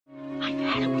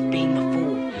had it with being the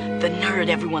fool, the nerd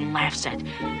everyone laughs at,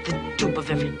 the dupe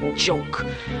of every joke.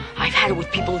 I've had it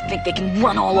with people who think they can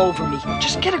run all over me.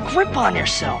 Just get a grip on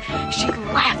yourself. She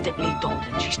laughed at me,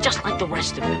 Dalton. She's just like the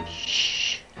rest of them.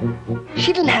 Shh.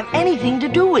 She didn't have anything to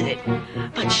do with it.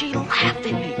 But she laughed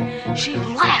at me. She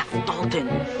laughed, Dalton.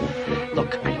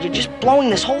 Look, you're just blowing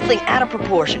this whole thing out of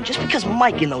proportion. Just because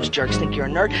Mike and those jerks think you're a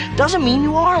nerd doesn't mean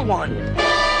you are one.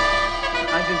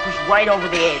 I've been pushed right over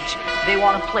the edge. They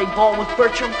want to play ball with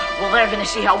Bertram? Well, they're going to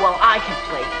see how well I can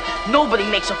play. Nobody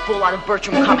makes a fool out of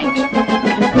Bertram Cummings.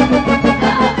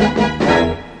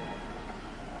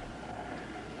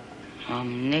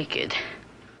 I'm naked.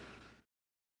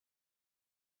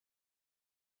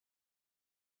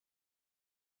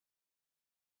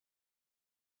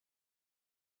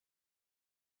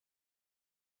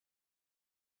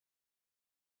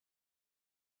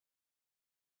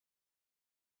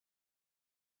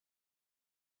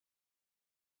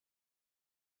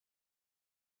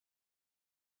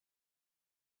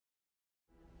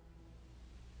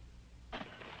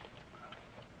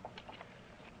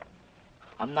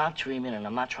 I'm not dreaming, and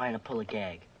I'm not trying to pull a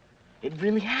gag. It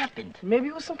really happened. Maybe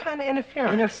it was some kind of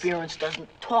interference. Interference doesn't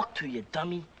talk to you,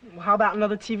 dummy. Well, how about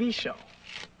another TV show?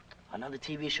 Another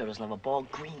TV show doesn't have a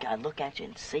bald green guy look at you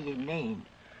and say your name.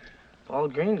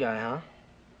 Bald green guy, huh?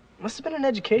 Must have been an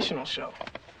educational show.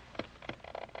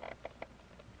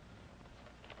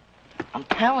 I'm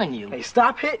telling you. Hey,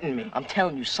 stop hitting me. I'm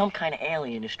telling you, some kind of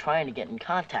alien is trying to get in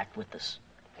contact with us.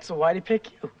 So why'd he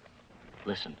pick you?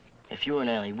 Listen, if you were an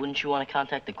alien, wouldn't you want to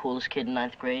contact the coolest kid in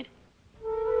 9th grade?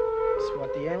 That's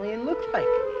what the alien looked like.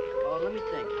 Oh, let me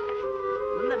think.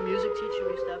 Remember that music teacher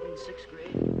we used to have in 6th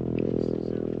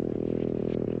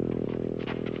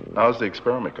grade? How's the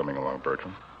experiment coming along,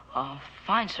 Bertram?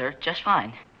 Fine, sir. Just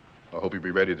fine. I hope you'll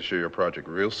be ready to show your project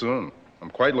real soon. I'm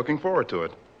quite looking forward to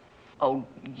it. Oh,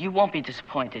 you won't be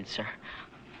disappointed, sir.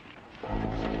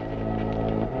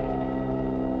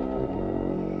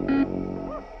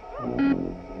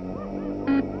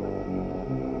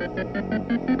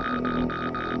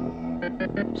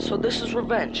 So this is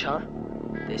revenge, huh?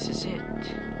 This is it.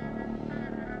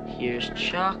 Here's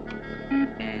Chuck,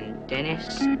 and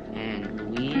Dennis,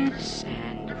 and Louise,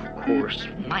 and, of course,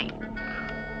 Mike.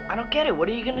 I don't get it. What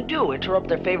are you gonna do? Interrupt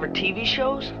their favorite TV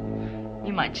shows?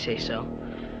 You might say so.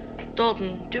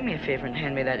 Dalton, do me a favor and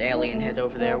hand me that alien head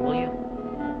over there, will you?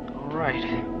 All right.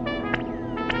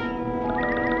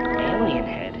 Alien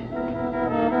head?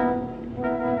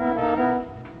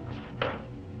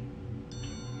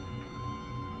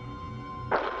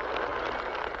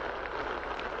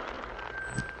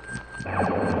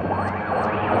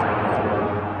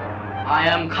 I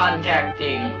am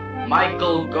contacting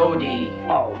Michael Godey.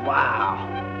 Oh, wow.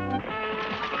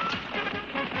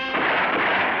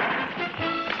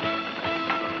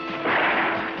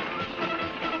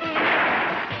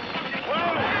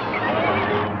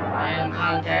 I am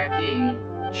contacting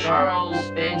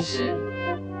Charles Benson.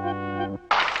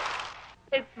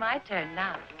 It's my turn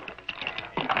now.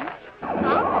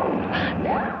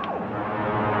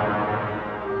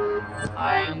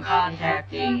 I am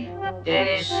contacting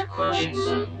Dennis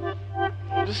Hutchinson.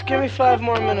 Just give me 5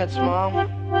 more minutes, Mom.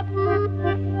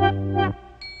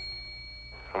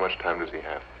 How much time does he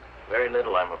have? Very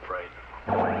little, I'm afraid.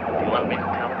 You want me to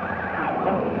tell him?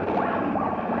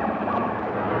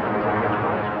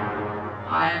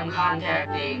 I am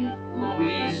contacting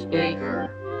Louise Baker.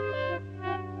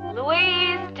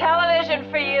 Louise, television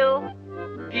for you.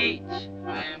 Repeat,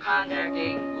 I am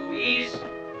contacting Louise,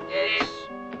 Dennis,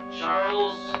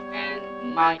 Charles,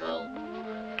 and Michael.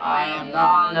 I am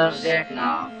Nan of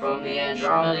Zekna from the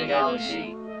Andromeda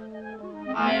Galaxy.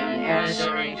 I am an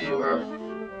emissary to Earth.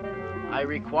 I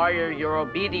require your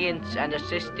obedience and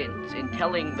assistance in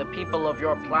telling the people of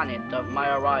your planet of my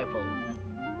arrival.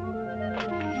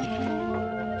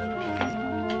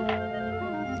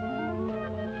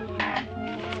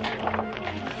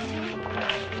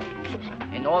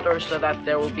 In order so that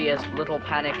there will be as little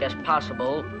panic as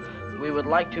possible, we would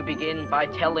like to begin by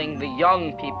telling the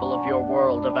young people of your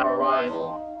world of our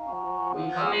arrival.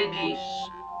 We come in peace.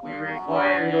 We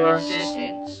require your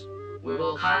assistance. We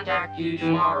will contact you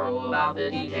tomorrow about the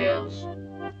details.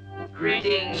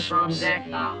 Greetings from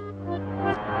Zekna.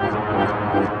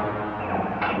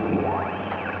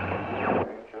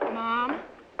 Mom?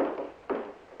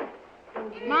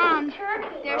 Mom,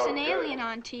 there's an alien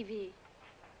on TV.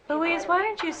 Louise, why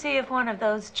don't you see if one of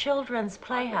those children's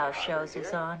Playhouse shows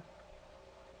is on?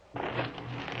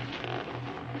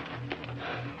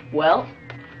 Well?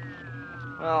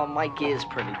 Well, Mike is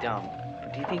pretty dumb.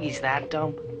 Do you think he's that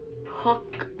dumb?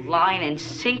 Hook, line, and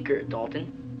sinker,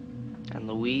 Dalton. And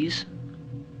Louise?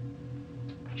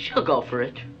 She'll go for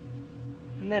it.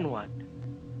 And then what?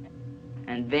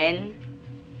 And then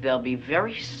they'll be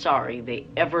very sorry they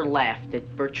ever laughed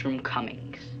at Bertram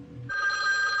Cummings.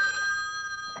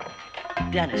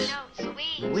 Dennis. No,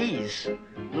 Louise.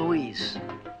 Louise.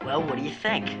 Well, what do you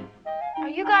think? Are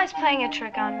you guys playing a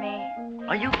trick on me?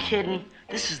 Are you kidding?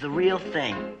 This is the real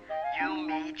thing. You,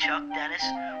 me, Chuck, Dennis,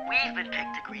 we've been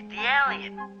picked to greet the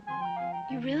alien.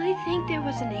 You really think there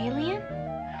was an alien?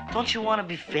 Don't you want to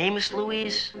be famous,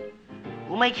 Louise?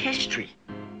 We'll make history.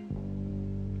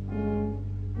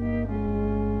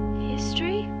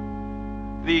 History?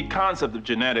 The concept of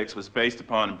genetics was based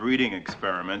upon breeding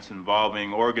experiments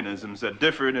involving organisms that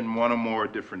differed in one or more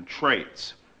different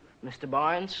traits. Mr.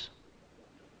 Barnes?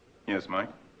 Yes, Mike?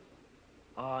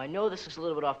 I know this is a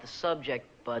little bit off the subject,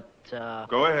 but,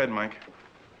 Go ahead, Mike.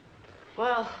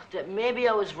 well, maybe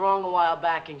I was wrong a while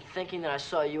back in thinking that I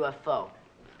saw a UFO.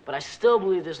 But I still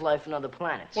believe there's life on other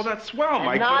planets. Well, that's swell, And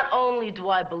Mike. not only do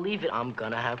I believe it, I'm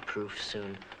gonna have proof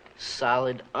soon.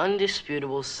 Solid,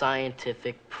 undisputable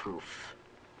scientific proof.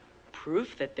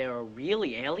 Proof that there are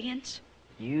really aliens?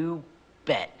 You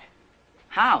bet.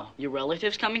 How? Your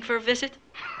relatives coming for a visit?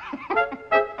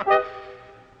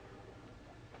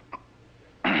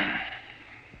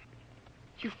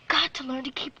 You've got to learn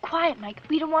to keep quiet, Mike.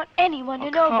 We don't want anyone to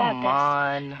know about this. Come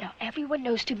on. Now, everyone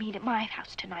knows to meet at my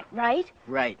house tonight, right?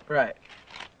 Right. Right.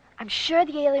 I'm sure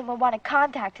the alien will want to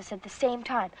contact us at the same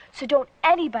time, so don't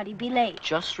anybody be late.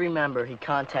 Just remember, he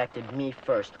contacted me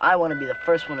first. I want to be the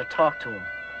first one to talk to him.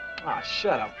 Ah,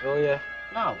 shut up, will ya?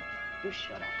 No, you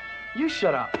shut up. You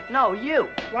shut up. No, you.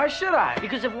 Why should I?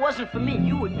 Because if it wasn't for me,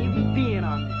 you wouldn't even be in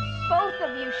on this. Both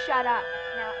of you shut up.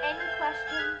 Now, any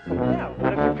questions? Yeah,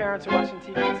 what if your parents are watching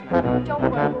TV tonight? Don't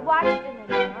worry, we'll watch it in a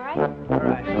minute, all right? All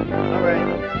right. All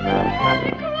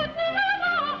right.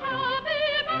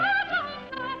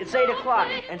 It's 8 o'clock,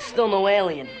 and still no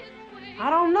alien. I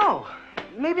don't know.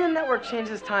 Maybe the network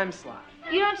changed its time slot.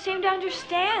 You don't seem to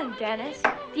understand, Dennis.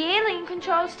 The alien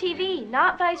controls TV,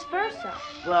 not vice versa.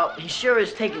 Well, he sure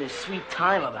is taking his sweet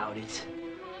time about it.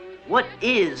 What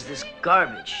is this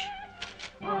garbage?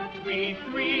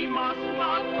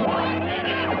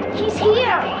 He's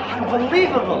here!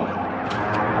 Unbelievable!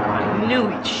 I knew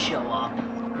he'd show up.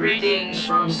 Greetings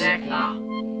from Zekna.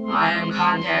 I am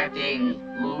contacting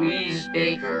Louise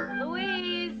Baker.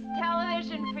 Louise,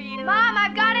 television for you. Mom,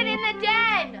 I've got it in the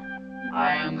den!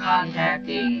 I am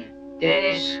contacting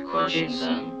Dennis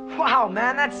Hutchinson. Wow,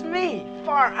 man, that's me.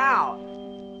 Far out.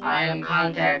 I am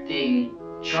contacting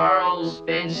Charles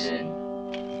Benson.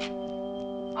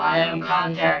 I am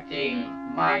contacting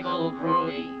Michael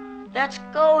Grody. That's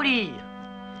Cody.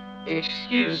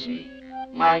 Excuse me,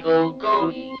 Michael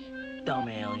Grody. Dumb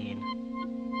alien.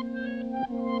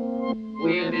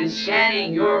 We have been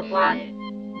scanning your planet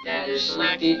and have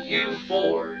selected you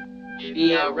four to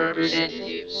be our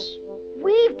representatives.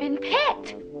 We've been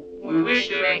picked! We wish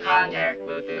to make contact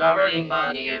with the governing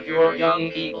body of your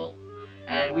young people,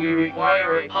 and we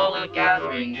require a public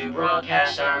gathering to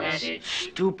broadcast our message.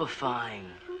 Stupefying.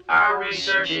 Our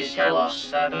researches tell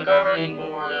us that the governing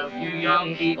board of you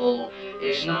young people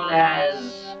is known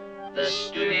as the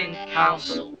Student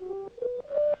Council.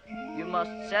 You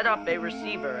must set up a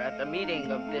receiver at the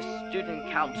meeting of this Student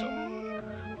Council.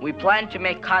 We plan to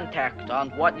make contact on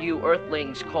what you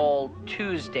Earthlings call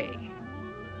Tuesday.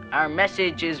 Our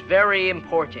message is very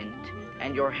important,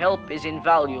 and your help is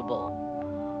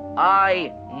invaluable.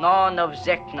 I, Non of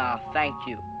Zekna, thank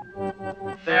you.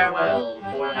 Farewell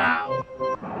for now.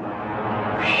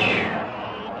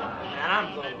 Man,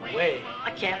 I'm blown away.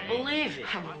 I can't believe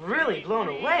it. I'm really blown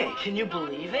away. Can you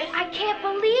believe it? I can't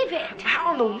believe it!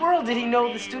 How in the world did he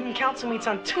know the student council meets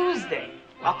on Tuesday?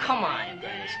 Oh, come on,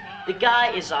 Dennis. The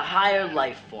guy is a higher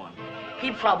life form.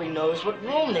 He probably knows what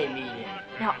room they meet in.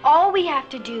 Now, all we have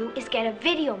to do is get a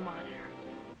video monitor.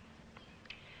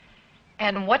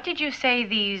 And what did you say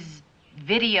these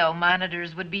video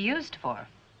monitors would be used for?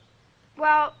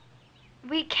 Well,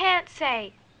 we can't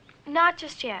say. Not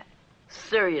just yet.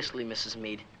 Seriously, Mrs.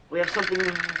 Mead, we have something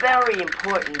very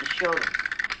important to show them.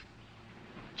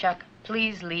 Chuck,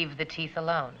 please leave the teeth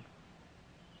alone.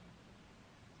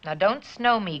 Now, don't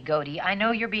snow me, Godey. I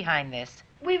know you're behind this.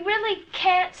 We really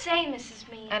can't say, Mrs.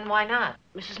 Mead. And why not?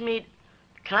 Mrs. Mead,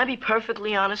 can I be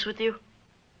perfectly honest with you?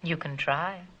 You can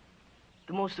try.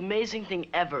 The most amazing thing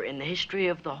ever in the history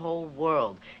of the whole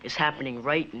world is happening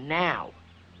right now.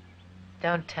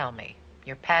 Don't tell me.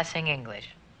 You're passing English.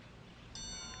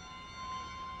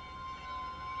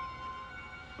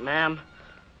 Ma'am,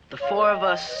 the four of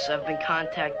us have been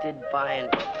contacted by an...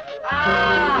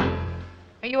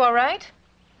 Are you all right?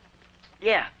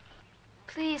 Yeah.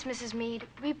 Please, Mrs. Mead,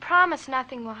 we promise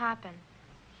nothing will happen.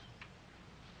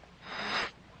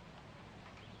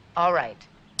 All right,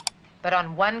 but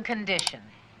on one condition.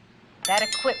 That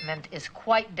equipment is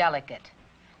quite delicate.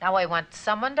 Now I want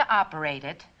someone to operate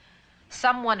it,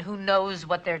 someone who knows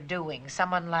what they're doing,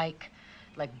 someone like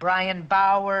Brian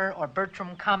Baer or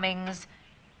Bertram Cummings.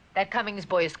 That Cummings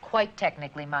boy is quite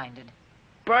technically minded.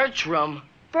 Bertram?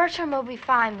 Bertram will be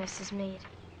fine, Mrs. Mead.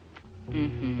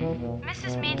 Mm-hmm.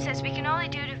 Mrs. Mead says we can only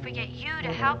do it if we get you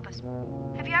to help us.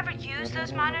 Have you ever used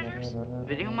those monitors?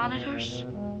 Video monitors?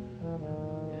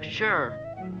 Sure.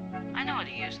 I know how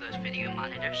to use those video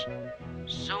monitors.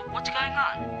 So what's going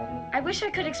on? I wish I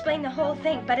could explain the whole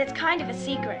thing, but it's kind of a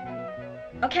secret.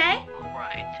 Okay? All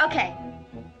right. Okay.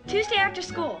 Tuesday after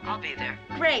school. I'll be there.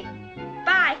 Great.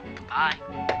 Bye. Bye.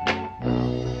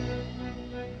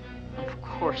 Of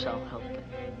course I'll help it.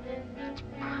 It's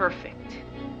perfect.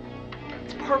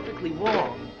 It's perfectly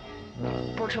wrong.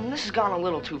 Bertram, this has gone a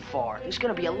little too far. There's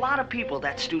gonna be a lot of people at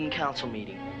that student council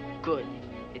meeting. Good.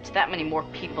 It's that many more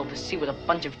people to see what a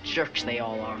bunch of jerks they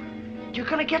all are. You're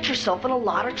gonna get yourself in a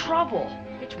lot of trouble.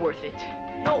 It's worth it.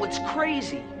 No, it's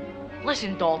crazy.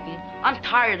 Listen, Dalton, I'm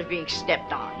tired of being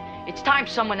stepped on. It's time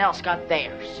someone else got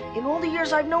theirs. In all the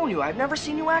years I've known you, I've never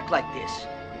seen you act like this.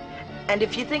 And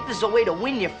if you think this is a way to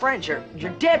win your friends,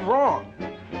 you're dead wrong.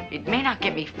 It may not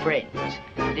get me friends,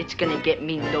 but it's gonna get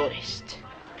me noticed.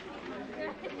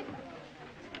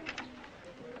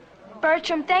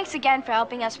 Bertram, thanks again for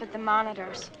helping us with the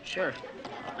monitors. Sure.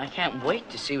 I can't wait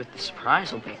to see what the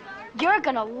surprise will be. You're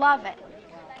gonna love it.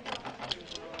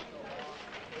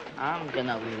 I'm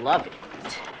gonna love it.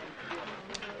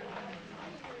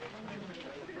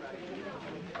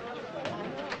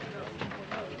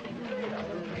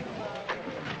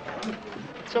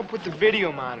 What's up with the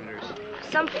video monitors?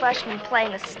 Some freshman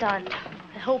playing a stunt.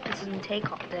 I hope it doesn't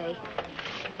take all day.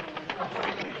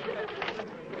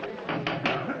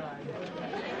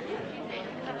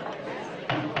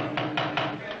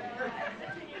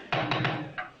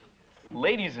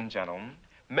 Ladies and gentlemen,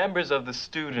 members of the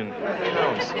Student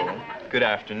Council, good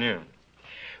afternoon.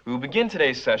 We will begin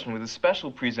today's session with a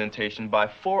special presentation by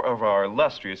 4 of our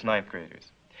illustrious 9th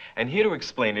graders. And here to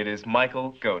explain it is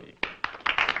Michael Godey.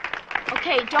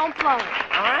 Okay, don't blow it.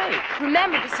 All right.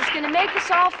 Remember, this is gonna make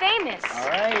us all famous. All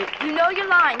right. You know your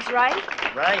lines, right?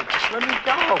 Right, just let me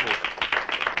go.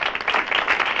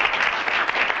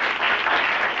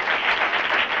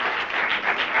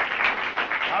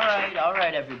 All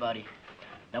right, everybody.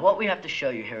 Now, what we have to show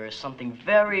you here is something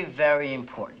very, very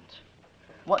important.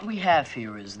 What we have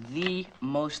here is the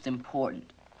most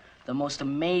important, the most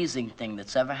amazing thing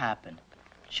that's ever happened.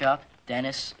 Chuck,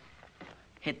 Dennis,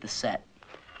 hit the set.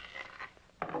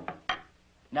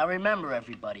 Now, remember,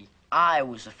 everybody, I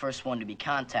was the first one to be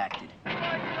contacted.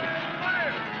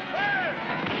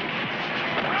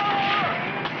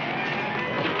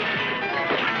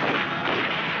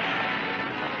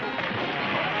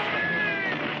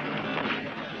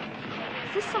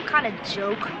 Is this some kind of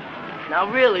joke? Now,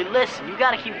 really, listen, you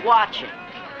gotta keep watching.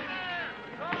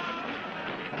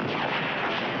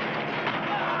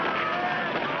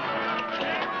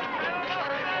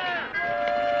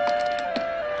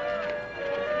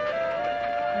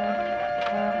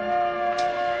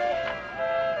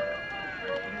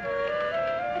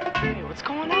 Hey, what's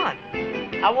going on?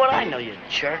 How would I know, you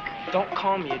jerk? Don't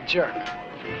call me a jerk.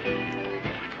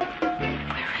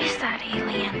 Where is that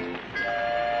alien?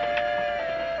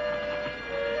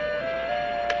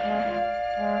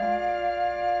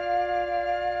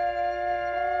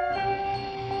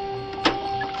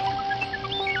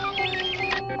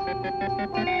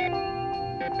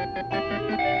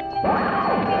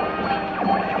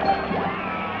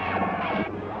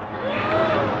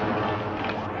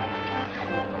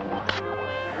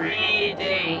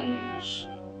 Greetings.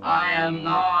 I am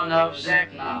none of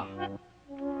Zekna.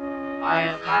 I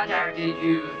have contacted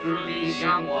you through these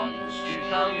young ones to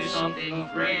tell you something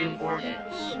of great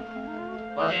importance.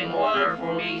 But in order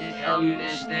for me to tell you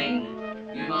this thing,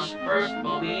 you must first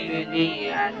believe in me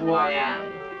and who I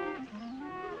am.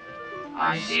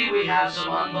 I see we have some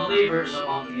unbelievers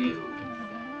among you.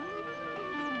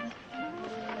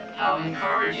 How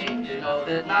encouraging to know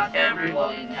that not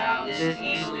everyone in town is as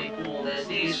easily fooled as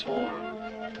these 4.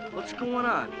 What's going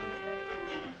on?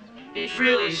 It's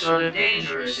really sort of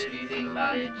dangerous if you think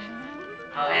about it.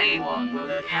 How anyone with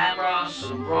a camera,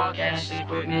 some broadcast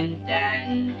equipment,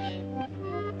 and...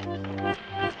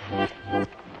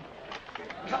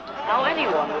 How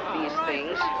anyone with these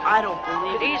things I don't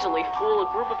believe could easily fool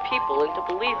a group of people into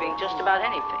believing just about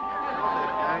anything.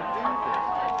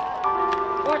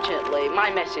 Fortunately, my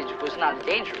message was not a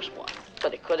dangerous one,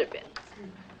 but it could have been.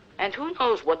 And who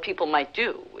knows what people might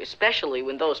do, especially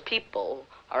when those people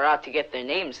are out to get their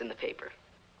names in the paper.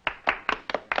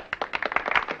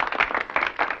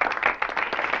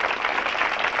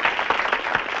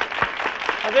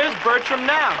 Why, there's Bertram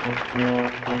now.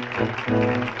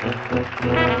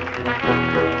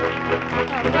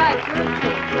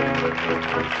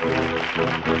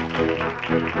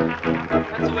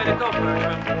 That's the way to go,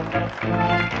 Bertram.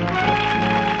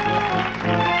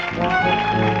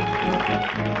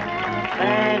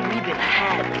 Man, we've been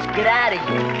had. Let's get out of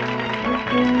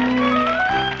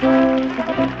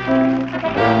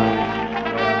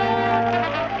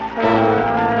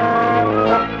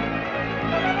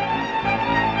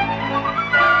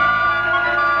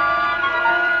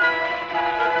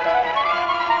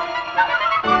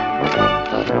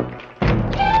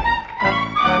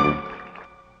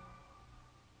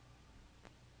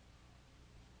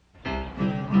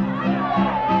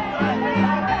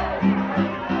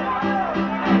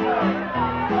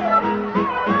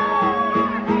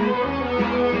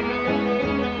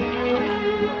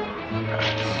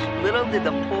Did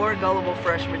the poor, gullible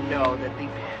freshman know that the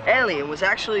alien was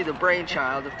actually the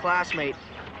brainchild of classmate,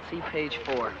 see page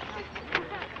 4,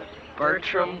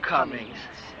 Bertram Cummings.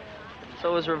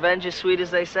 So is revenge as sweet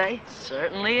as they say?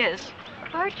 Certainly is.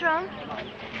 Bertram,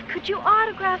 could you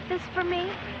autograph this for me?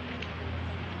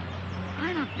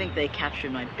 I don't think they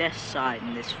captured my best side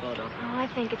in this photo. Oh, I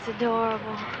think it's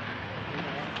adorable.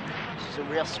 She's a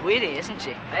real sweetie, isn't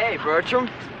she? Hey, Bertram.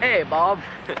 Hey, Bob.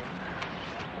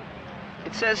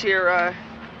 It says here,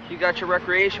 you got your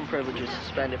recreation privileges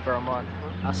suspended for a month.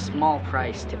 A small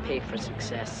price to pay for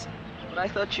success. But I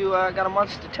thought you got a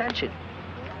month's detention.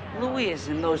 Louise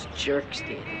and those jerks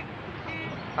did.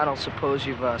 I don't suppose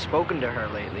you've spoken to her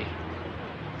lately.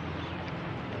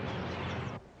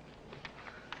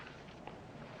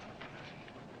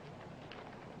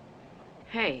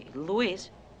 Hey,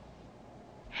 Louise.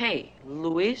 Hey,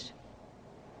 Louise.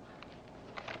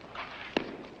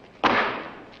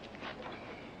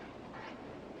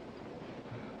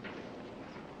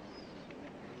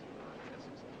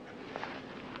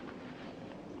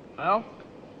 Well,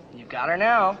 you've got her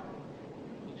now.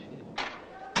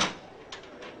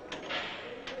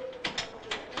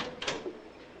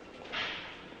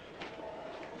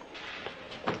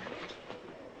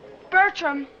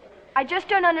 Bertram, I just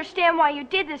don't understand why you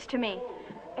did this to me.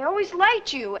 I always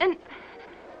liked you, and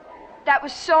that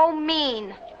was so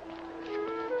mean.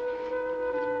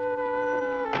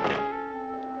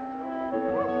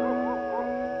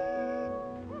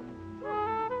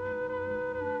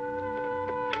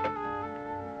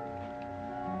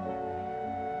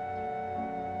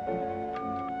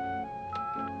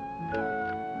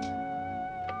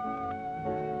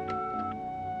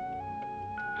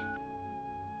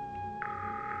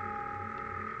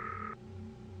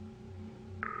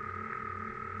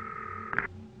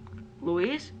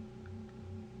 Louise?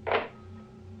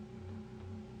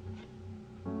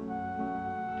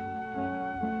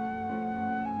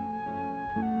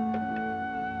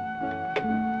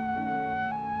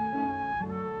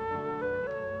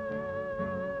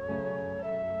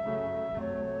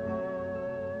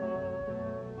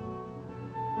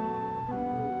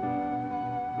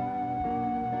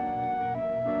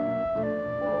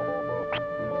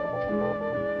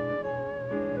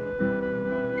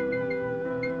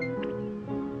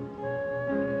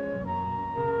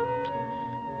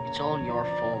 It's all your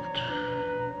fault.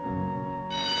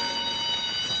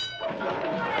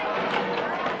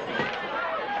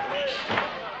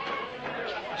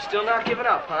 Still not giving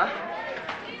up, huh?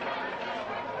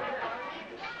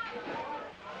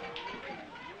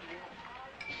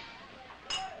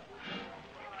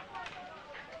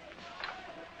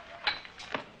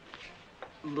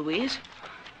 Louise?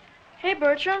 Hey,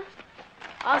 Bertram.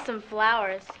 Awesome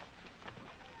flowers.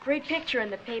 Great picture in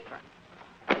the paper.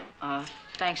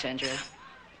 Thanks, Andrea.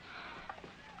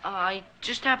 I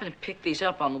just happened to pick these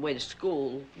up on the way to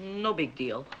school. No big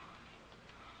deal.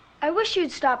 I wish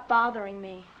you'd stop bothering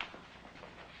me.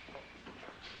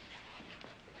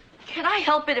 Can I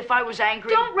help it if I was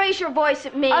angry? Don't raise your voice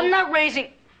at me. I'm not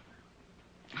raising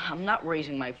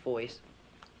my voice.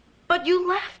 But you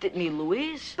laughed at me,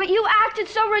 Louise. But you acted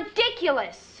so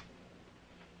ridiculous.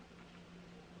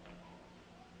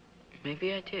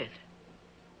 Maybe I did.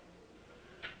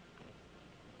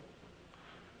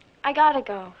 I gotta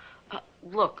go.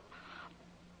 Look,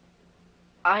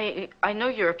 I know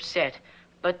you're upset,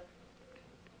 but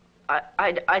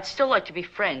I'd still like to be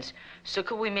friends. So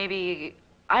could we maybe,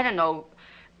 I don't know,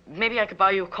 maybe I could buy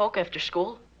you a Coke after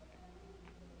school?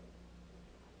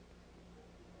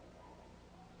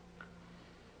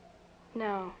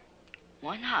 No.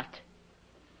 Why not?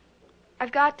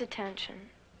 I've got detention.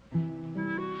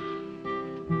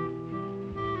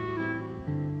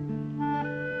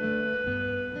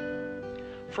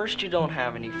 First, you don't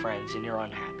have any friends and you're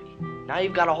unhappy. Now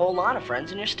you've got a whole lot of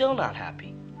friends and you're still not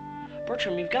happy.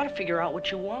 Bertram, you've got to figure out what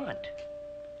you want.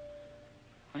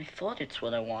 I thought it's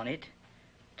what I wanted,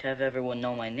 to have everyone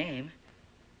know my name.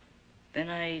 Then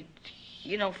I'd,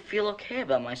 feel okay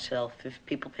about myself if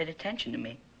people paid attention to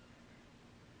me.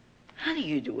 How do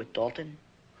you do it, Dalton?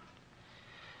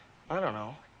 I don't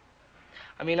know.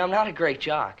 I mean, I'm not a great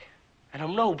jock, and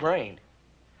I'm no brain,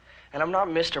 and I'm not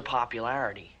Mr.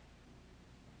 Popularity.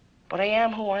 But I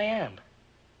am who I am.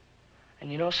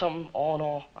 And you know something? All in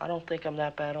all, I don't think I'm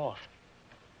that bad off.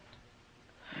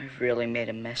 I've really made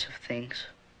a mess of things.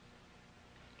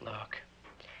 Look,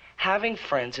 having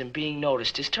friends and being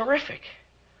noticed is terrific,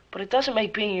 but it doesn't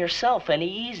make being yourself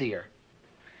any easier.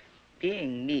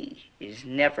 Being me is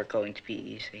never going to be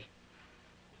easy.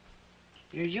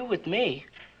 You're you with me.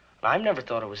 I've never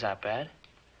thought it was that bad.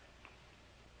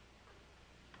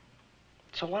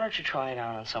 So why don't you try it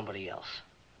out on somebody else?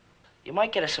 You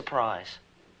might get a surprise.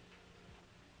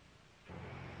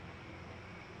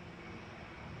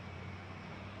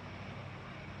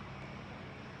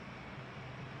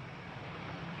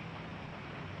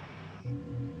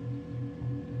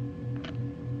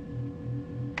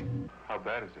 How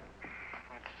bad is it?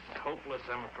 It's hopeless,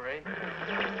 I'm afraid.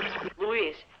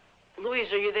 Louise,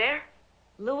 are you there?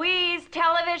 Louise,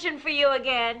 television for you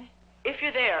again. If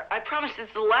you're there, I promise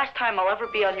it's the last time I'll ever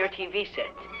be on your TV set.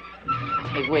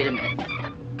 Hey, wait a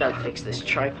minute. Gotta fix this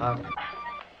tripod.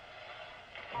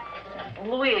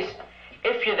 Louise,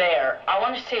 if you're there, I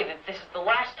want to say that this is the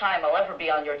last time I'll ever be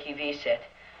on your TV set.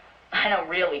 I don't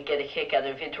really get a kick out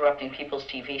of interrupting people's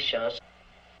TV shows.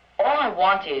 All I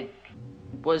wanted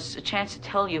was a chance to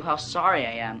tell you how sorry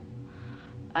I am.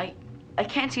 I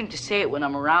can't seem to say it when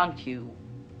I'm around you.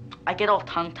 I get all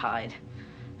tongue-tied.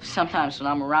 Sometimes when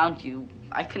I'm around you,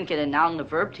 I couldn't get a noun and a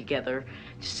verb together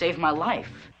to save my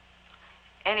life.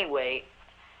 Anyway,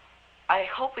 I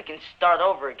hope we can start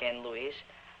over again, Louise.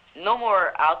 No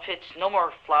more outfits, no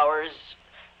more flowers,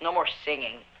 no more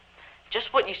singing.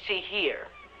 Just what you see here.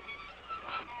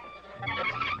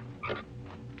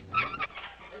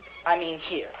 I mean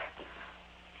here.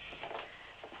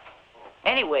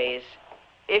 Anyways,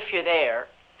 if you're there,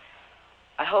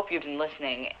 I hope you've been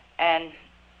listening, and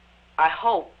I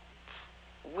hope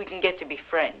we can get to be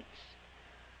friends.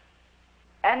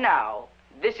 And now,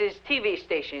 this is TV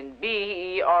station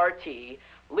BERT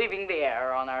leaving the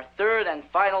air on our third and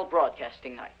final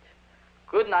broadcasting night.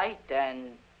 Good night,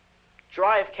 and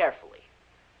drive carefully.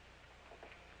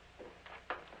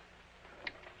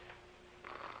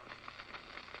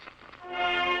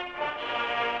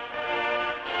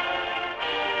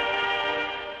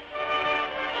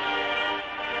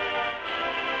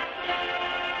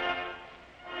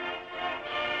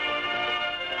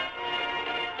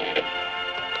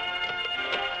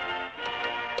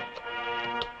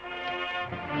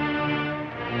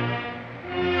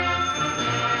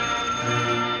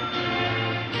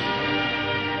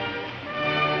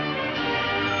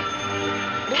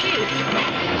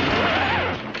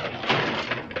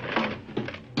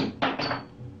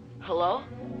 Hello?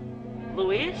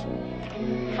 Louise?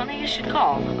 Funny you should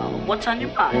call. What's on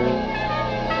your mind?